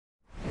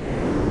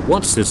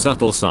What's the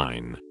subtle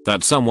sign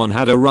that someone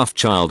had a rough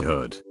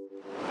childhood?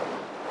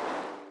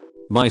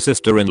 My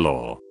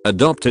sister-in-law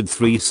adopted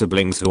 3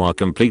 siblings who are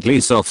completely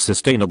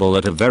self-sustainable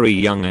at a very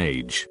young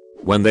age.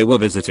 When they were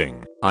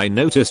visiting, I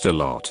noticed a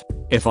lot.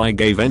 If I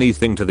gave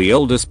anything to the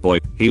oldest boy,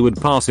 he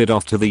would pass it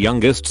off to the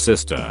youngest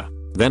sister.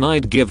 Then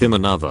I'd give him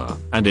another,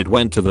 and it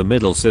went to the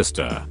middle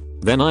sister.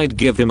 Then I'd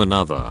give him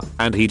another,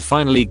 and he'd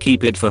finally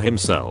keep it for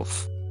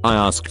himself. I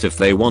asked if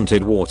they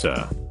wanted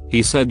water.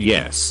 He said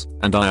yes,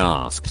 and I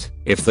asked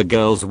if the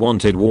girls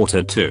wanted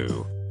water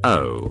too.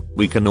 Oh,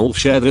 we can all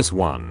share this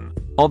one.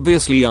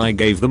 Obviously I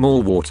gave them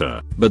all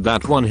water, but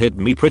that one hit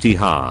me pretty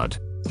hard.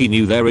 He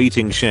knew their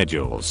eating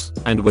schedules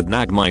and would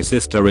nag my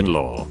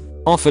sister-in-law.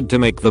 Offered to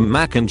make them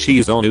mac and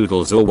cheese or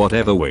noodles or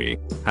whatever we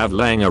have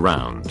laying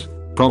around.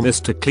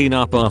 Promised to clean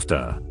up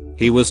after.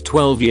 He was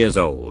 12 years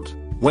old.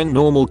 When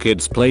normal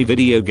kids play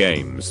video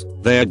games,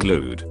 they're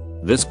glued.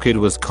 This kid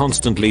was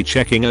constantly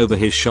checking over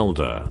his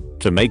shoulder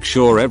to make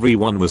sure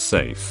everyone was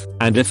safe,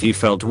 and if he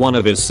felt one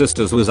of his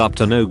sisters was up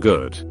to no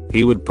good,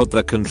 he would put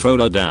the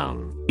controller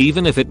down,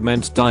 even if it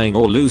meant dying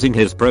or losing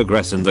his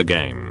progress in the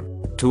game.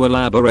 To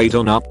elaborate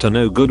on up to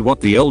no good,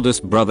 what the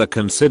oldest brother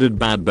considered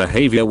bad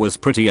behavior was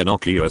pretty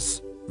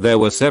innocuous. There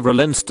were several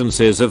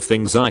instances of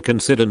things I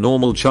consider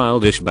normal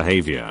childish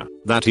behavior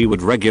that he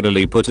would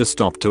regularly put a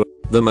stop to.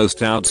 The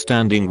most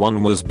outstanding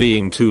one was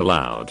being too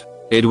loud.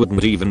 It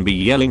wouldn't even be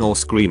yelling or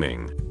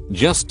screaming.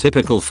 Just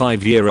typical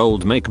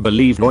 5-year-old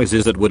make-believe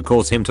noises that would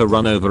cause him to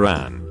run over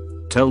and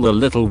tell the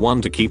little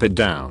one to keep it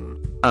down.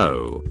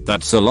 Oh,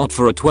 that's a lot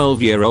for a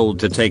 12-year-old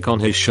to take on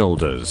his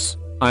shoulders.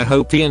 I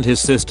hope he and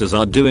his sisters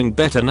are doing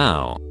better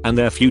now, and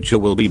their future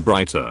will be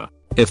brighter.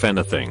 If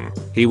anything,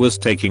 he was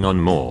taking on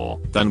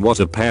more than what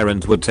a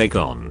parent would take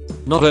on.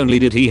 Not only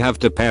did he have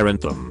to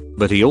parent them,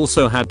 but he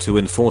also had to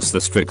enforce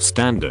the strict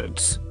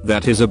standards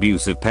that his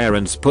abusive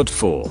parents put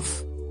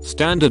forth.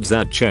 Standards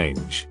that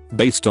change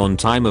based on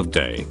time of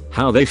day,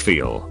 how they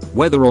feel,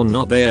 whether or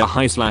not they are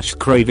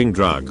high/craving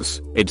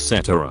drugs,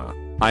 etc.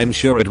 I'm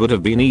sure it would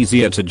have been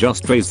easier to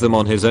just raise them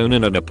on his own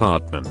in an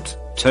apartment,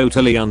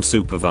 totally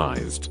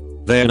unsupervised.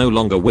 They're no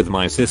longer with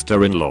my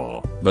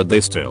sister-in-law, but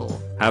they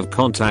still have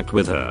contact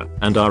with her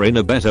and are in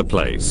a better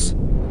place.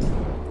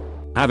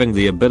 Having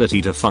the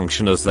ability to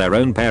function as their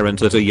own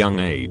parent at a young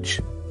age.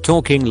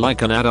 Talking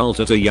like an adult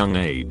at a young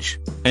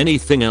age.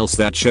 Anything else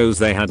that shows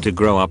they had to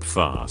grow up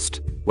fast.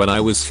 When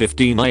I was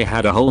 15, I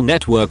had a whole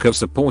network of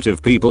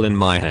supportive people in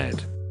my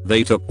head.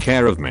 They took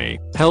care of me,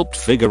 helped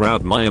figure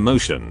out my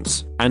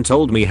emotions, and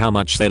told me how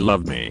much they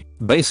loved me.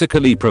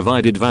 Basically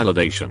provided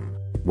validation.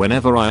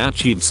 Whenever I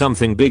achieved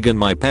something big and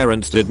my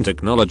parents didn't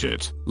acknowledge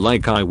it,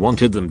 like I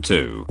wanted them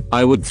to,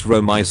 I would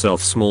throw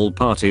myself small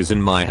parties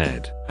in my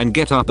head, and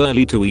get up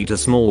early to eat a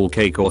small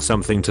cake or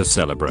something to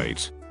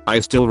celebrate. I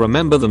still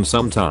remember them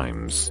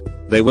sometimes.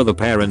 They were the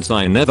parents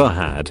I never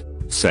had.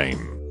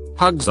 Same.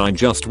 Hugs. I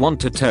just want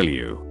to tell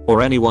you,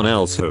 or anyone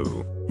else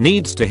who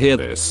needs to hear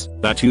this,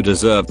 that you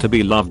deserve to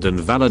be loved and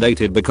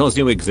validated because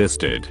you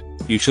existed.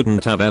 You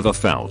shouldn't have ever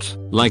felt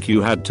like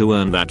you had to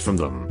earn that from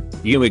them.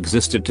 You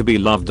existed to be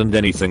loved, and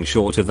anything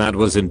short of that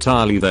was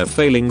entirely their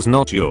failings,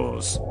 not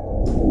yours.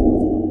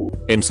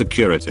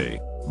 Insecurity.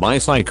 My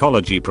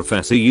psychology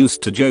professor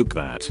used to joke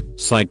that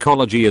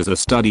psychology is a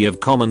study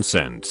of common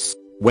sense.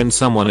 When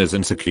someone is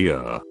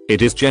insecure,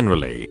 it is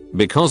generally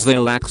because they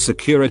lack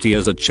security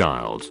as a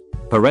child.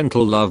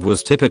 Parental love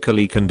was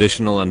typically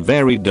conditional and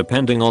varied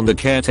depending on the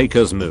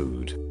caretaker's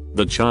mood.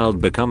 The child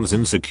becomes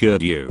insecure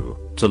due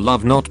to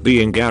love not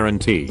being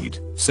guaranteed,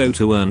 so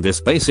to earn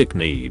this basic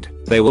need,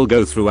 they will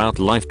go throughout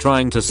life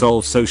trying to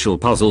solve social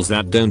puzzles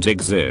that don't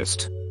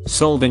exist.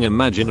 Solving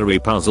imaginary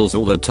puzzles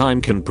all the time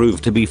can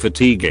prove to be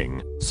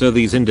fatiguing, so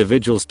these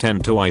individuals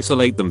tend to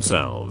isolate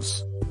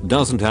themselves.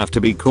 Doesn't have to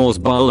be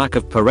caused by a lack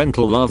of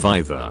parental love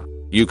either.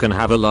 You can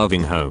have a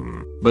loving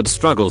home, but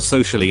struggle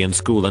socially in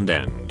school and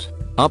end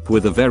up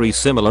with a very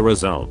similar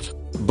result.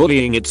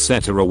 Bullying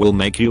etc. will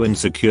make you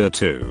insecure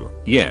too.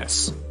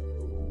 Yes.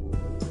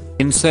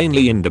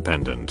 Insanely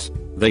independent.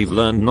 They've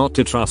learned not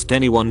to trust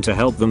anyone to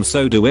help them,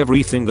 so do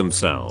everything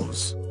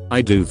themselves.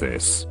 I do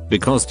this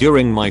because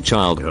during my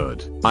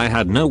childhood, I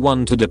had no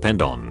one to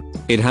depend on.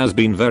 It has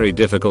been very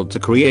difficult to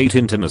create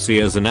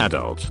intimacy as an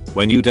adult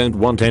when you don't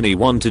want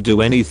anyone to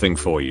do anything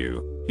for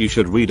you. You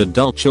should read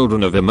Adult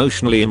Children of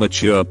Emotionally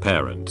Immature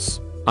Parents.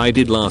 I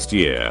did last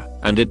year,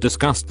 and it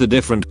discussed the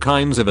different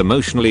kinds of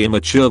emotionally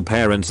immature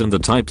parents and the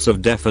types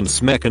of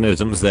defense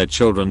mechanisms their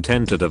children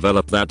tend to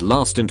develop that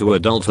last into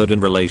adulthood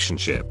and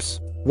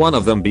relationships. One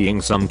of them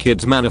being some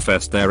kids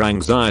manifest their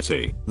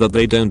anxiety that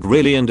they don't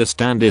really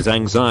understand is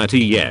anxiety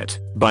yet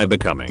by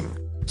becoming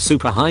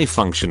super high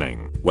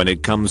functioning when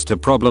it comes to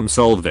problem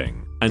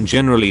solving and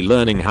generally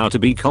learning how to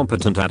be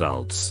competent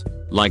adults.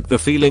 Like the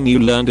feeling you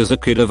learned as a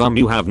kid of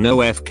you have no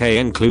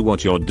FKN clue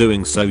what you're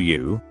doing, so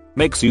you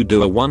makes you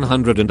do a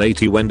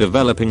 180 when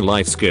developing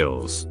life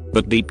skills,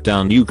 but deep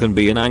down you can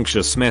be an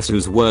anxious mess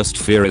whose worst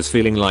fear is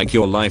feeling like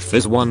your life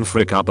is one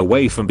frick up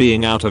away from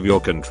being out of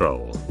your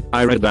control.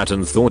 I read that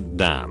and thought,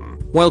 damn,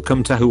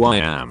 welcome to who I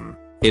am.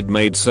 It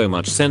made so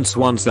much sense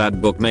once that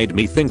book made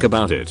me think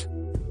about it.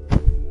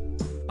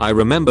 I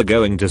remember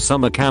going to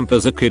summer camp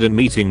as a kid and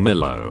meeting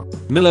Milo.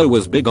 Milo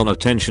was big on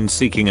attention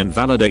seeking and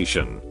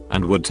validation,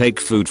 and would take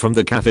food from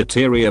the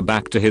cafeteria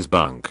back to his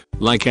bunk,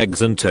 like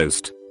eggs and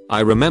toast. I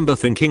remember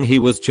thinking he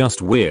was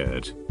just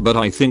weird, but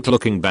I think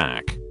looking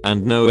back,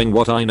 and knowing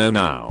what I know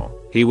now,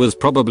 he was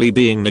probably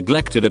being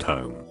neglected at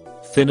home.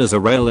 Thin as a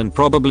rail and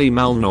probably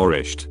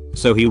malnourished,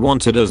 so he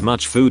wanted as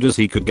much food as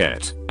he could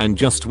get, and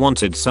just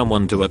wanted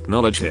someone to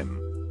acknowledge him.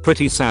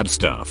 Pretty sad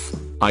stuff.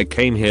 I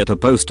came here to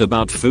post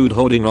about food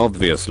hoarding.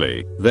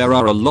 Obviously, there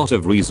are a lot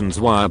of reasons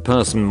why a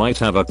person might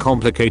have a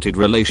complicated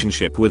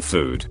relationship with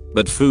food,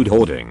 but food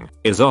hoarding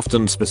is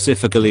often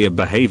specifically a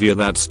behavior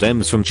that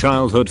stems from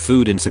childhood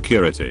food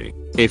insecurity.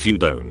 If you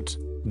don't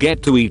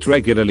get to eat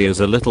regularly as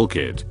a little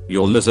kid,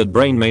 your lizard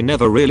brain may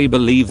never really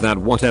believe that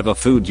whatever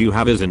food you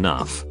have is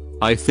enough.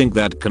 I think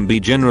that can be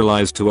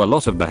generalized to a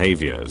lot of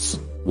behaviors.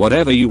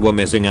 Whatever you were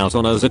missing out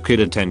on as a kid,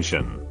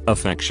 attention,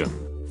 affection,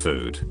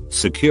 food,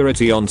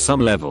 security on some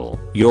level,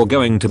 you're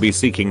going to be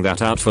seeking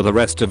that out for the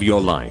rest of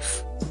your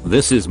life.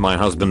 This is my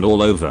husband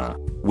all over.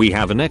 We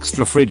have an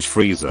extra fridge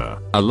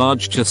freezer, a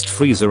large chest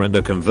freezer and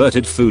a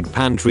converted food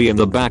pantry in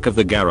the back of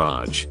the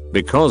garage,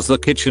 because the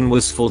kitchen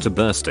was full to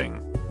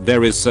bursting.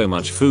 There is so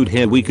much food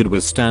here we could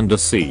withstand a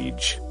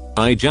siege.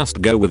 I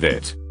just go with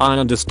it. I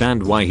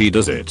understand why he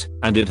does it,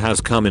 and it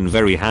has come in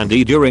very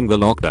handy during the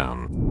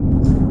lockdown.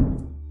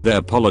 They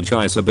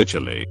apologize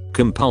habitually,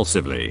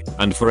 compulsively,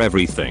 and for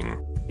everything.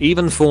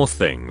 Even for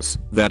things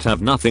that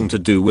have nothing to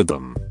do with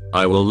them.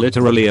 I will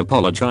literally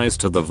apologize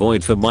to the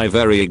void for my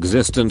very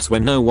existence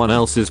when no one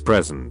else is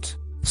present.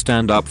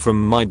 Stand up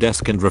from my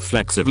desk and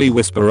reflexively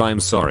whisper I'm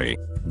sorry.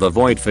 The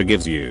void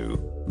forgives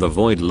you. The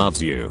void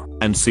loves you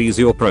and sees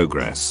your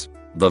progress.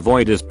 The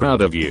void is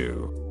proud of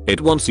you. It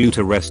wants you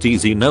to rest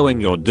easy knowing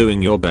you're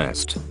doing your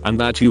best and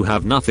that you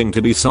have nothing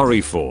to be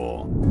sorry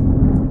for.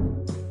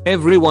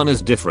 Everyone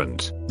is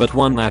different, but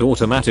one that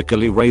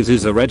automatically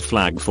raises a red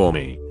flag for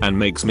me and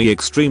makes me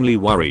extremely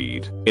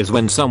worried is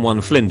when someone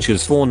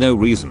flinches for no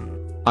reason.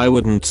 I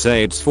wouldn't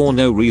say it's for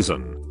no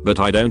reason, but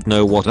I don't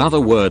know what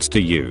other words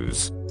to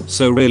use.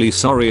 So really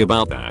sorry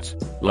about that.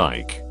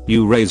 Like,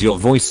 you raise your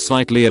voice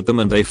slightly at them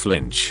and they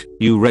flinch.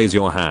 You raise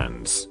your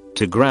hands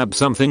to grab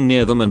something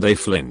near them and they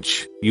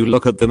flinch. You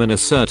look at them in a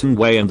certain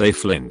way and they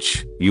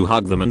flinch. You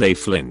hug them and they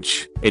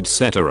flinch,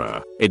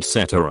 etc.,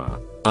 etc.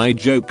 I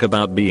joke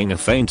about being a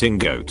fainting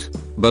goat,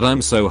 but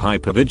I'm so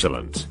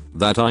hypervigilant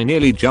that I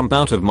nearly jump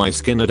out of my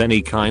skin at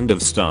any kind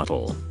of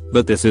startle.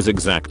 But this is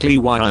exactly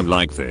why I'm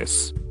like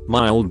this.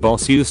 My old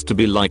boss used to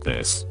be like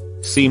this.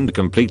 Seemed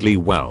completely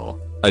well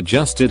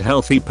adjusted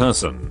healthy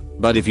person,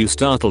 but if you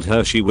startled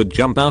her she would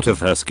jump out of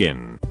her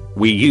skin.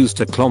 We used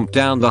to clomp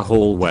down the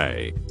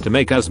hallway to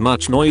make as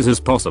much noise as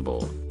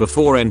possible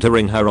before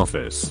entering her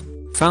office.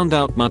 Found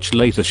out much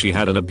later she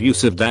had an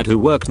abusive dad who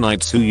worked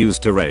nights who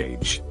used to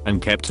rage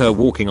and kept her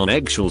walking on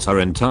eggshells her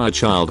entire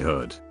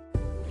childhood.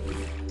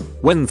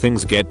 When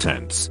things get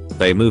tense,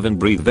 they move and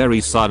breathe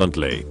very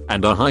silently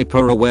and are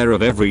hyper aware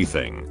of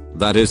everything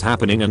that is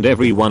happening and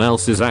everyone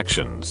else's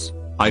actions.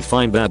 I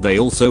find that they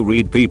also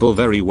read people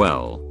very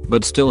well,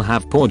 but still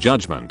have poor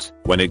judgment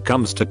when it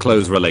comes to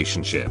close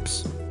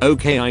relationships.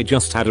 Okay, I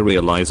just had a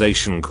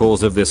realization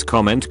cause of this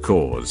comment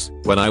cause.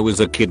 When I was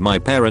a kid my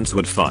parents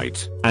would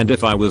fight, and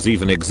if I was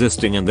even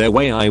existing in their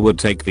way I would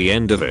take the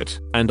end of it,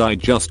 and I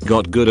just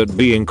got good at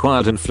being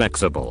quiet and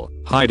flexible,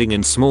 hiding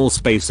in small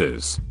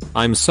spaces.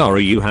 I'm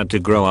sorry you had to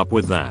grow up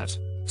with that.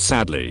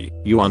 Sadly,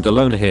 you aren't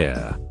alone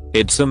here.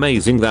 It's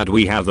amazing that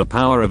we have the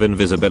power of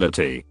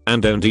invisibility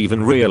and don't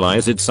even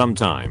realize it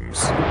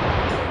sometimes.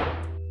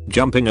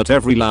 Jumping at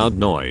every loud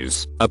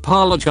noise,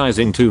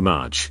 apologizing too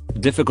much,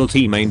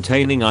 difficulty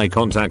maintaining eye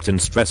contact in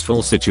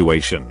stressful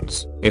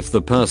situations. If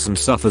the person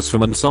suffers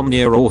from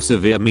insomnia or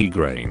severe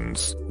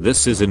migraines,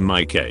 this is in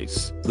my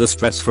case. The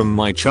stress from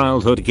my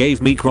childhood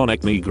gave me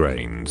chronic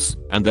migraines,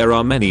 and there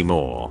are many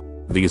more.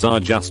 These are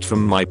just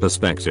from my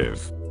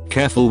perspective.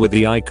 Careful with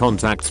the eye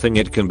contact thing,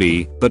 it can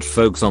be, but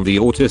folks on the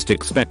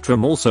autistic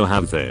spectrum also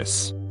have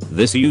this.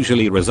 This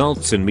usually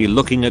results in me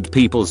looking at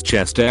people's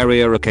chest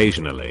area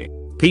occasionally.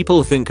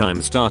 People think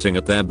I'm starting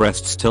at their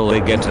breasts till they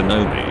get to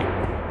know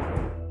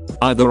me.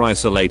 Either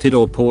isolated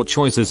or poor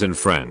choices in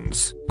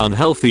friends,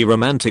 unhealthy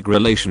romantic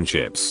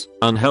relationships,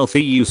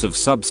 unhealthy use of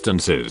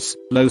substances,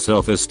 low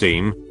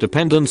self-esteem,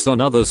 dependence on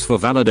others for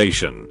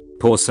validation,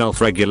 poor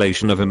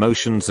self-regulation of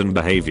emotions and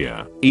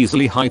behavior,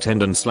 easily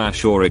heightened and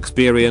 / or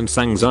experience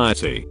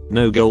anxiety,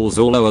 no goals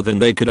or lower than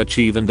they could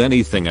achieve and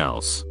anything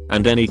else,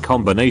 and any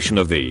combination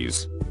of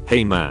these.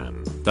 Hey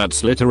man,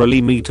 that's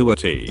literally me to a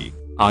T.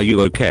 Are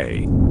you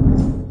okay?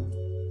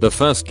 The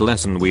first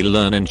lesson we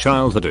learn in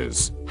childhood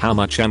is, how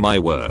much am I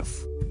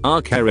worth? Our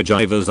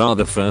caregivers are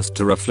the first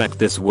to reflect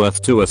this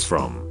worth to us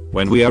from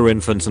when we are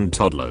infants and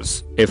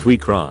toddlers. If we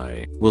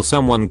cry, will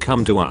someone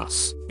come to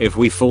us? If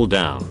we fall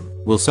down,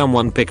 will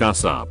someone pick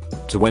us up?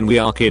 To when we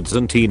are kids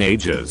and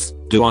teenagers,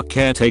 do our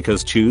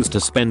caretakers choose to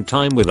spend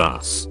time with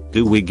us?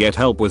 Do we get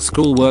help with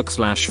schoolwork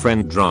 /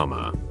 friend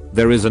drama?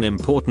 There is an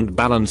important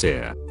balance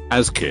here.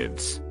 As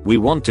kids, we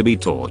want to be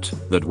taught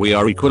that we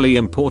are equally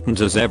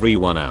important as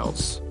everyone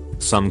else.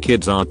 Some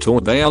kids are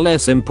taught they are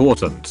less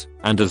important,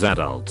 and as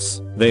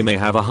adults, they may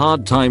have a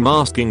hard time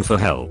asking for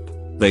help.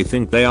 They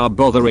think they are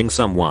bothering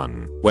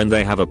someone when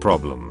they have a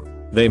problem.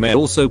 They may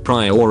also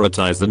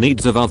prioritize the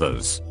needs of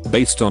others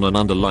based on an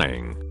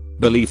underlying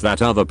belief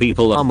that other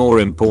people are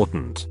more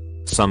important.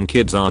 Some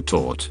kids are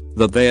taught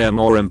that they are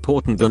more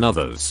important than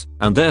others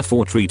and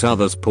therefore treat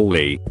others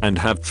poorly and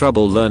have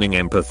trouble learning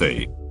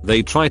empathy.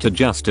 They try to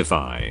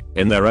justify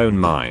in their own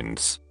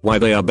minds why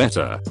they are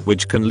better,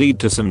 which can lead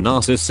to some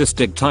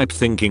narcissistic type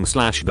thinking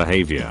 /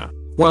 behavior.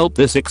 Well,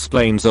 this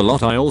explains a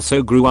lot. I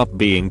also grew up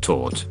being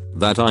taught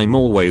that I'm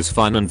always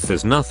fine and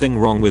there's nothing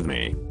wrong with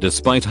me,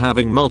 despite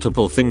having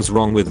multiple things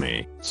wrong with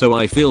me. So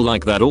I feel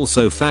like that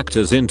also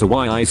factors into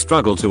why I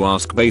struggle to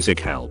ask basic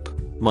help.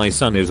 My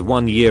son is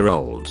 1 year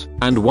old,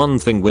 and one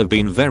thing we've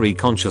been very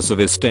conscious of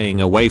is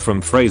staying away from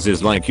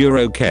phrases like "you're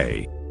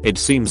okay." It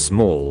seems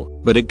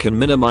small, but it can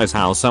minimize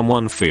how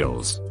someone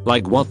feels,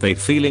 like what they're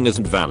feeling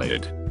isn't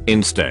valid.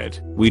 Instead,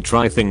 we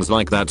try things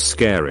like "that's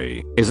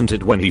scary, isn't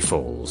it?" when he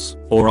falls,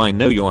 or "I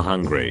know you're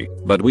hungry,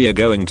 but we are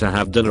going to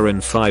have dinner in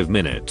 5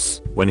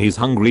 minutes," when he's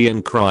hungry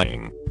and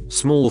crying.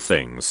 Small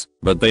things,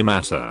 but they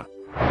matter.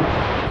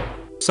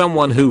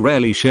 Someone who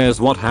rarely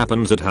shares what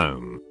happens at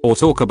home, or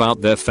talk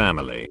about their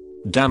family.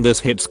 Damn, this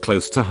hits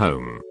close to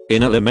home.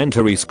 In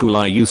elementary school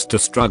I used to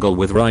struggle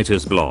with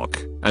writer's block,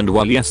 and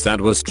while yes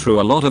that was true,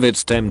 a lot of it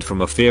stemmed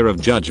from a fear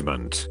of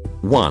judgment.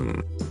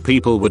 1.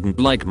 People wouldn't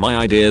like my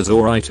ideas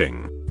or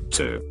writing.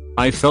 2.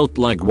 I felt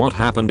like what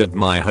happened at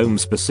my home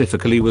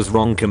specifically was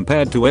wrong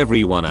compared to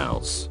everyone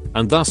else,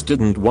 and thus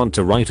didn't want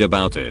to write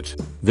about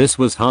it. This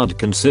was hard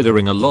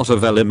considering a lot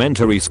of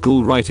elementary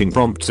school writing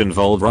prompts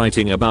involve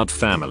writing about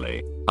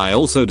family. I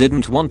also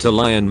didn't want to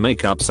lie and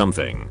make up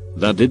something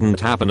that didn't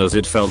happen as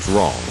it felt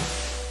wrong.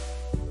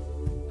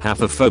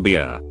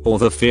 Haphophobia, or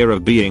the fear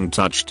of being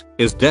touched,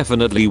 is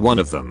definitely one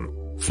of them.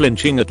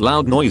 Flinching at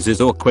loud noises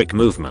or quick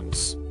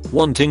movements.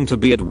 Wanting to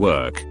be at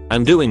work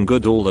and doing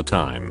good all the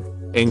time.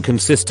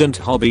 Inconsistent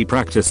hobby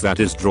practice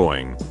that is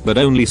drawing, but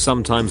only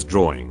sometimes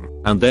drawing,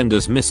 and then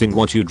dismissing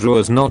what you draw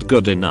as not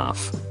good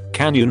enough.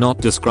 Can you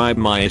not describe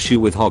my issue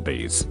with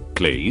hobbies,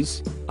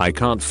 please? I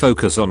can't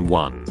focus on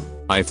one.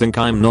 I think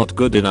I'm not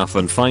good enough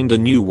and find a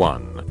new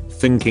one,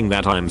 thinking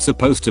that I'm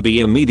supposed to be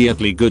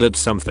immediately good at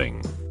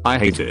something. I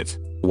hate it.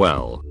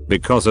 Well,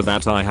 because of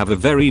that I have a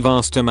very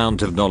vast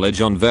amount of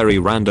knowledge on very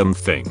random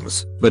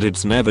things, but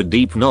it's never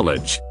deep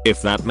knowledge,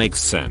 if that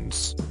makes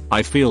sense.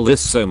 I feel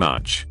this so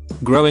much.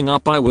 Growing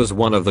up I was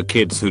one of the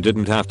kids who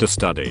didn't have to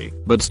study,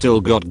 but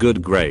still got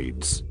good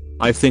grades.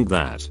 I think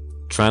that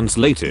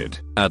translated,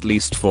 at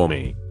least for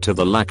me, to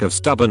the lack of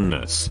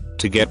stubbornness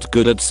to get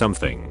good at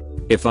something.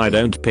 If I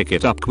don't pick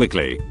it up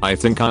quickly, I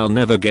think I'll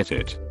never get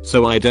it,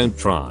 so I don't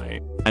try.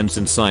 And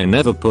since I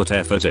never put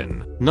effort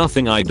in,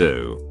 nothing I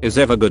do is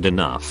ever good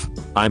enough.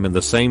 I'm in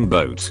the same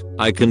boat.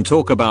 I can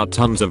talk about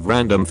tons of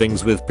random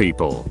things with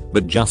people,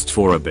 but just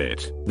for a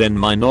bit, then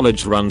my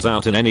knowledge runs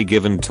out in any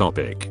given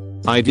topic.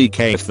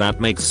 IDK if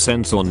that makes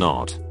sense or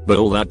not, but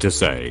all that to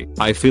say,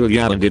 I feel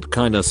yeah, and it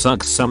kinda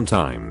sucks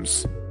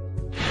sometimes.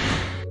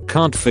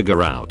 Can't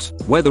figure out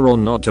whether or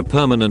not to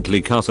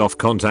permanently cut off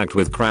contact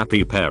with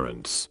crappy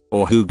parents,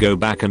 or who go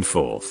back and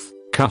forth,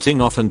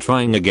 cutting off and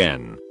trying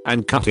again,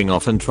 and cutting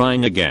off and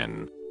trying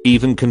again.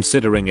 Even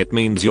considering it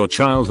means your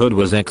childhood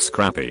was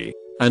crappy.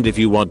 And if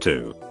you want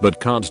to,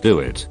 but can't do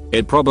it,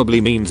 it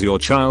probably means your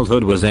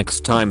childhood was X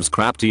times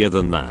crappier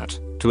than that.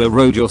 To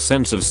erode your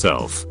sense of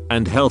self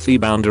and healthy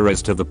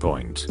boundaries to the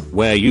point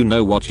where you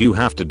know what you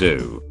have to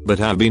do, but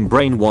have been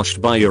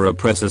brainwashed by your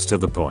oppressors to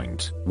the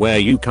point where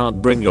you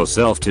can't bring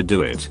yourself to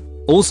do it.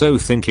 Also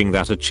thinking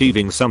that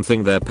achieving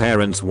something their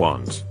parents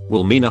want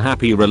will mean a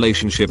happy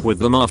relationship with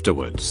them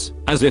afterwards,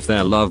 as if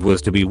their love was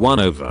to be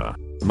won over.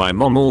 My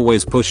mom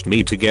always pushed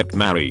me to get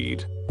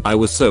married. I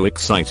was so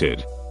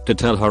excited to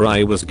tell her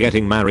I was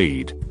getting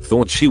married,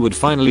 thought she would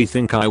finally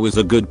think I was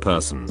a good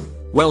person.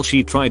 Well,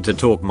 she tried to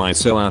talk my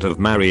so out of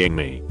marrying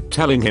me,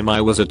 telling him I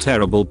was a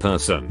terrible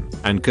person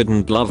and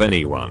couldn't love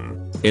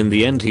anyone. In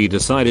the end he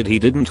decided he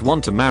didn't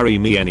want to marry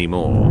me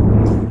anymore.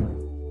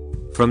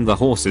 From the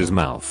horse's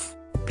mouth.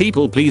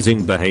 People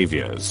pleasing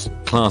behaviors.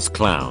 Class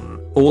clown.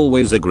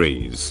 Always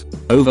agrees.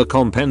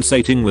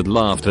 Overcompensating with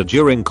laughter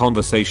during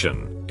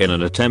conversation in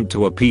an attempt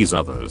to appease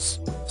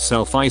others.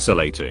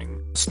 Self-isolating.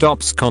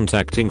 Stops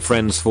contacting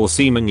friends for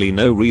seemingly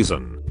no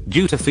reason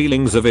due to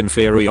feelings of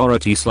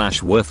inferiority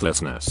 /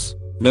 worthlessness.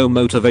 No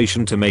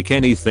motivation to make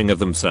anything of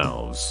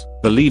themselves,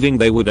 believing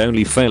they would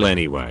only fail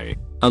anyway.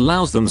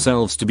 Allows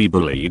themselves to be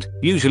bullied,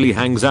 usually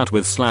hangs out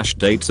with /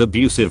 dates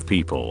abusive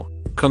people.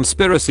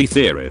 Conspiracy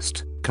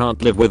theorist,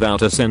 can't live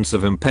without a sense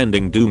of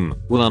impending doom,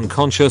 will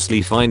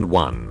unconsciously find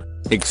one.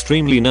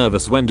 Extremely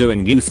nervous when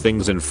doing new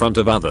things in front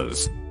of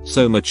others.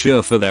 So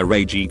mature for their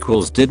age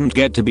equals didn't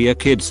get to be a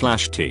kid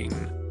 / teen.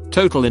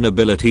 Total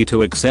inability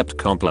to accept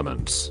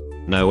compliments.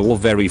 No or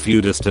very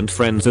few distant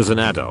friends as an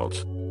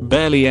adult.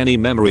 Barely any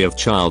memory of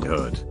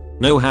childhood.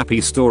 No happy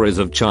stories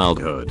of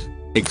childhood.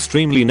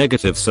 Extremely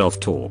negative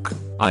self-talk.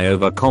 I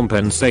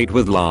overcompensate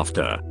with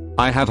laughter.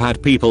 I have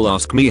had people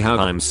ask me how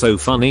I'm so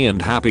funny and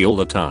happy all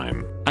the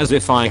time, as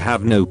if I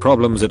have no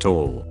problems at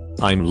all.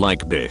 I'm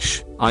like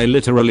Bish. I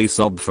literally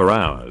sob for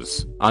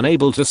hours,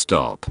 unable to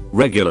stop,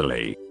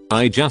 regularly.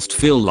 I just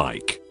feel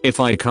like,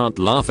 if I can't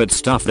laugh at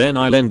stuff then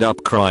I'll end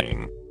up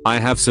crying. I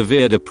have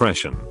severe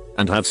depression,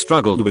 and have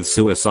struggled with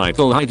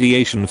suicidal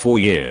ideation for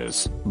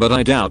years, but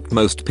I doubt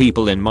most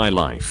people in my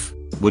life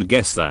would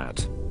guess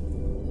that.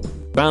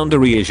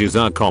 Boundary issues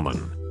are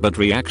common, but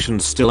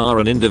reactions still are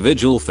an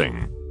individual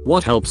thing.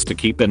 What helps to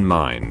keep in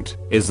mind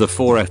is the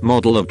 4F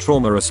model of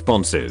trauma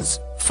responses: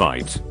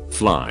 fight,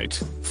 flight,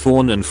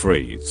 fawn and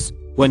freeze.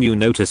 When you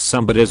notice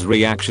somebody's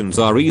reactions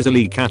are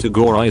easily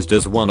categorized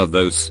as one of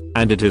those,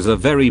 and it is a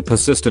very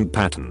persistent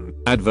pattern,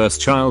 adverse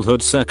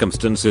childhood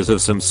circumstances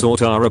of some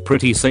sort are a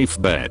pretty safe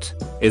bet.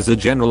 Is the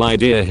general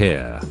idea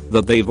here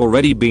that they've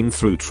already been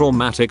through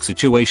traumatic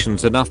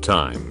situations enough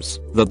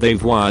times that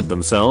they've wired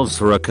themselves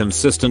for a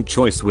consistent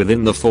choice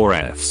within the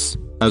 4Fs?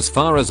 As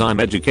far as I'm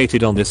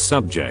educated on this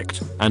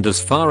subject, and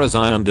as far as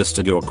I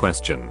understood your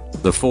question,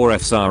 the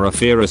 4Fs are a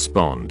fear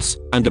response,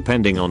 and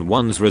depending on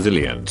one's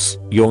resilience,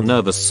 your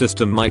nervous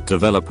system might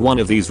develop one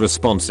of these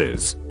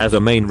responses as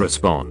a main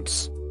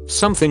response.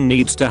 Something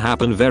needs to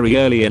happen very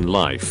early in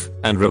life,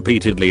 and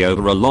repeatedly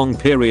over a long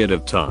period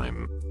of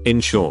time. In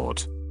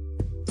short,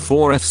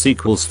 4Fs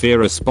equals fear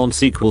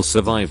response equals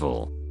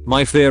survival.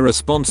 My fear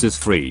response is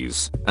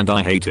freeze, and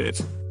I hate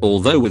it.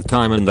 Although with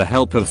time and the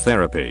help of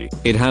therapy,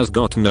 it has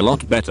gotten a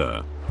lot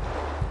better.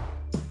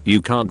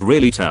 You can't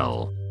really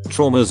tell.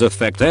 Traumas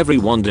affect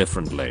everyone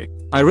differently.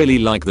 I really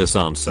like this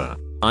answer.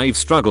 I've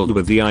struggled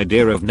with the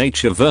idea of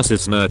nature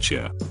versus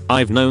nurture.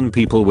 I've known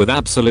people with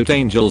absolute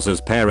angels as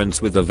parents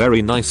with a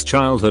very nice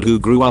childhood who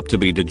grew up to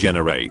be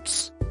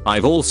degenerates.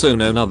 I've also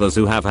known others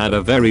who have had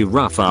a very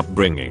rough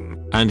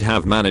upbringing and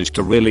have managed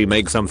to really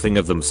make something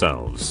of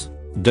themselves.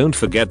 Don't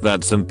forget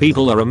that some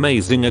people are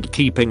amazing at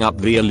keeping up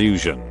the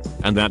illusion,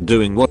 and that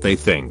doing what they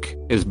think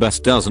is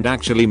best doesn't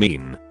actually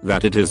mean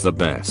that it is the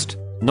best.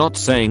 Not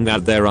saying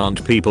that there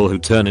aren't people who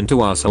turn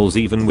into assholes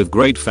even with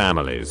great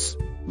families.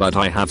 But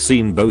I have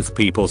seen both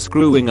people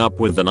screwing up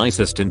with the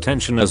nicest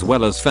intention as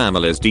well as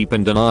families deep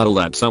in denial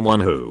that someone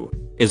who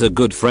is a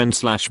good friend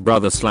slash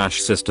brother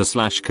slash sister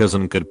slash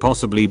cousin could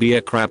possibly be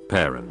a crap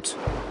parent.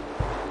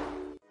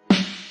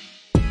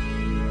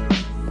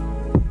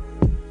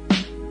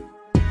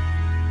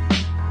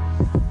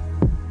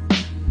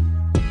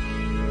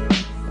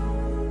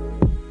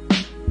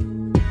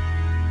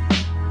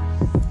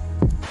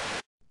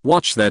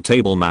 Watch their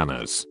table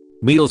manners.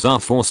 Meals are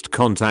forced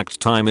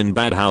contact time in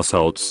bad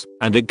households,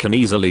 and it can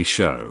easily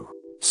show.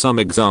 Some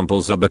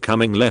examples are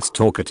becoming less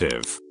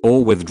talkative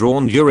or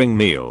withdrawn during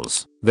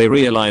meals. They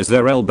realize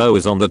their elbow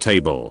is on the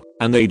table,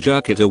 and they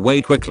jerk it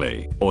away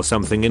quickly, or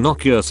something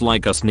innocuous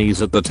like a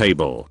sneeze at the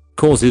table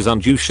causes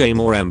undue shame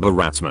or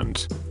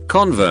embarrassment.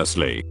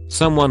 Conversely,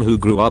 someone who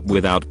grew up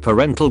without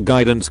parental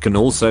guidance can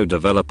also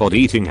develop odd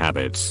eating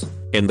habits.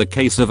 In the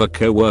case of a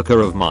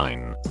coworker of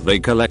mine, they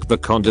collect the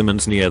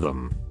condiments near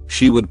them.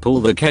 She would pull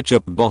the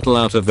ketchup bottle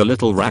out of the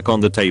little rack on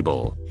the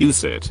table,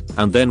 use it,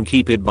 and then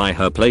keep it by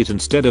her plate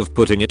instead of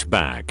putting it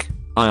back.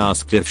 I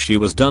asked if she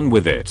was done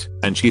with it,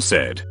 and she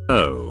said,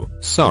 "Oh,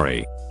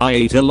 sorry. I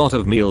ate a lot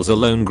of meals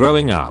alone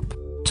growing up."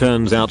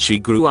 Turns out she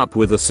grew up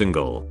with a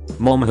single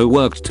mom who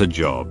worked 2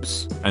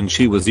 jobs, and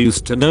she was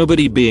used to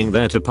nobody being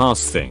there to pass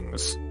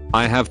things.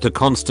 I have to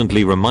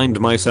constantly remind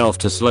myself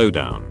to slow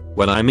down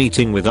when I'm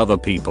eating with other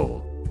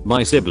people.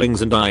 My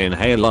siblings and I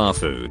inhale our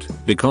food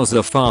because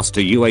the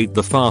faster you ate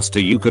the faster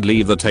you could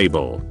leave the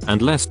table,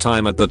 and less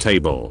time at the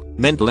table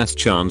meant less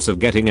chance of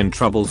getting in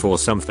trouble for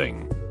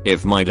something.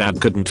 If my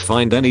dad couldn't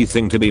find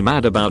anything to be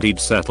mad about, he'd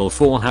settle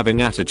for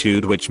having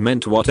attitude, which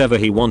meant whatever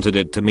he wanted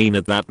it to mean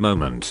at that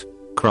moment.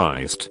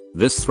 Christ,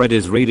 this thread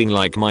is reading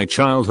like my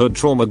childhood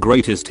trauma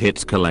greatest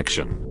hits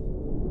collection.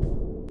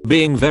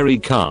 Being very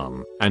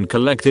calm and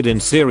collected in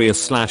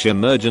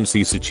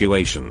serious/emergency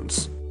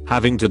situations.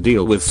 Having to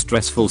deal with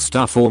stressful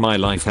stuff all my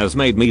life has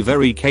made me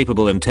very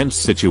capable in tense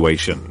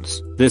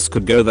situations. This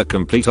could go the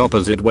complete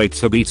opposite way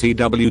to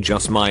BTW,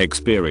 just my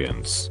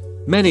experience.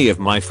 Many of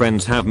my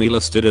friends have me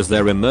listed as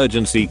their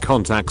emergency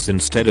contacts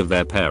instead of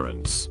their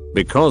parents,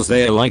 because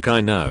they are like,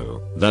 I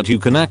know that you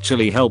can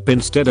actually help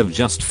instead of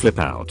just flip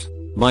out.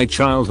 My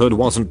childhood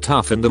wasn't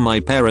tough in the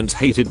my parents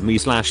hated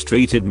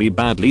me/treated me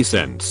badly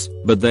sense,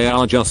 but they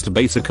are just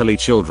basically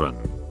children,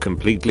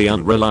 completely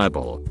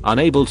unreliable,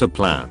 unable to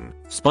plan,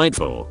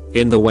 spiteful,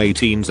 in the way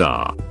teens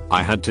are.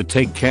 I had to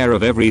take care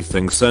of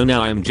everything, so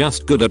now I'm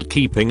just good at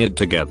keeping it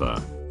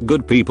together.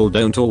 Good people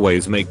don't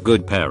always make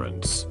good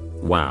parents.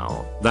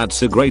 Wow,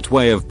 that's a great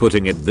way of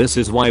putting it. This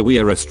is why we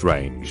are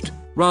estranged.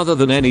 Rather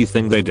than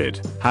anything they did,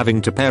 having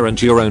to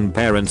parent your own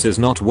parents is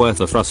not worth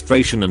the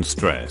frustration and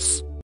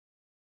stress.